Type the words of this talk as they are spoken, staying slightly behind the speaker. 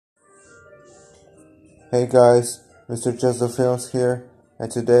Hey guys, Mr. Joseph Films here,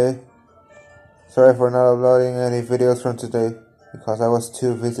 and today, sorry for not uploading any videos from today, because I was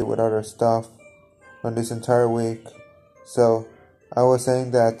too busy with other stuff on this entire week. So, I was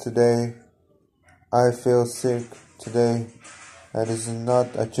saying that today, I feel sick today, and this is not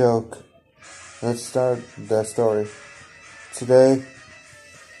a joke. Let's start the story. Today,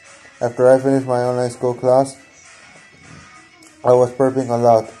 after I finished my online school class, I was burping a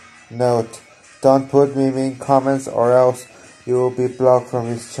lot. Note: don't put me mean comments or else you will be blocked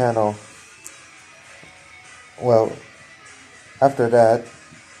from this channel. Well, after that,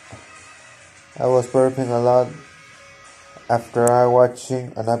 I was burping a lot after I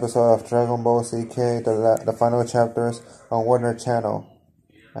watching an episode of Dragon Ball ZK, the final chapters on Warner Channel.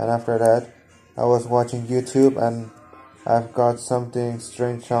 And after that, I was watching YouTube and I've got something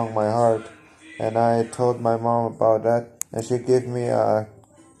strange on my heart. And I told my mom about that, and she gave me a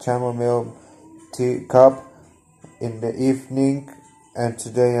chamomile tea cup in the evening and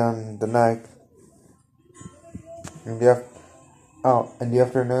today on the night. In the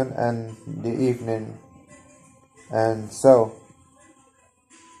afternoon and the evening. And so,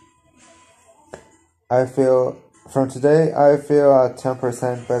 from today I feel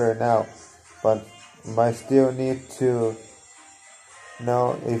 10% better now, but I still need to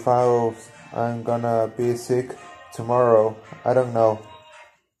know if I'm gonna be sick tomorrow. I don't know,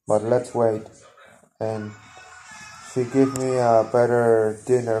 but let's wait. And she gave me a better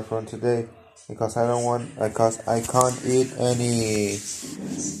dinner from today because I can't eat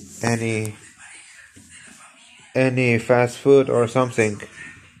any fast food or something.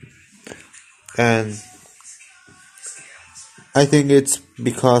 And I think it's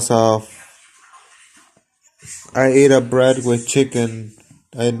because of I ate a bread with chicken,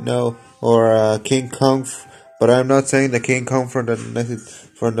 I know, or King Kong, but I'm not saying the King Kong from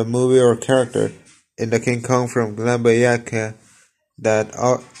the movie or character. In the King Kong from Glambayaka, that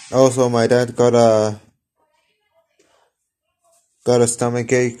also my dad got a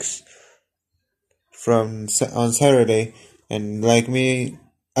stomach aches on Saturday, and like me,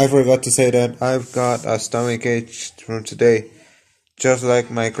 I forgot to say that I've got a stomach ache from today, just like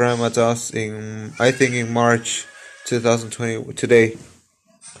my grandma does in March 2020 today.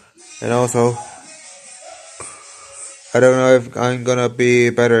 And also, I don't know if I'm gonna be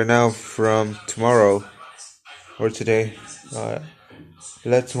better now from tomorrow or today.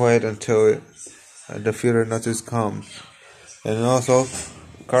 Let's wait until the future notice comes. And also,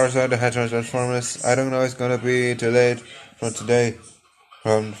 Cars the Hedgehog Transformers, I don't know, it's gonna be delayed from today,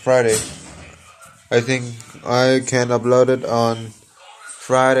 from Friday. I think I can upload it on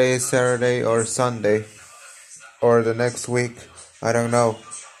Friday, Saturday, or Sunday, or the next week. I don't know,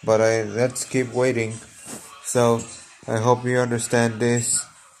 but let's keep waiting. So I hope you understand this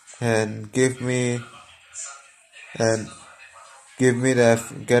and give me the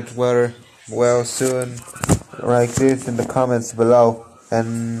get well soon like this in the comments below,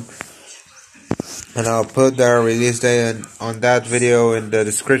 and I'll put the release date on that video in the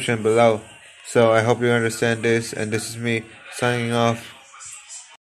description below. So I hope you understand this, and this is me signing off.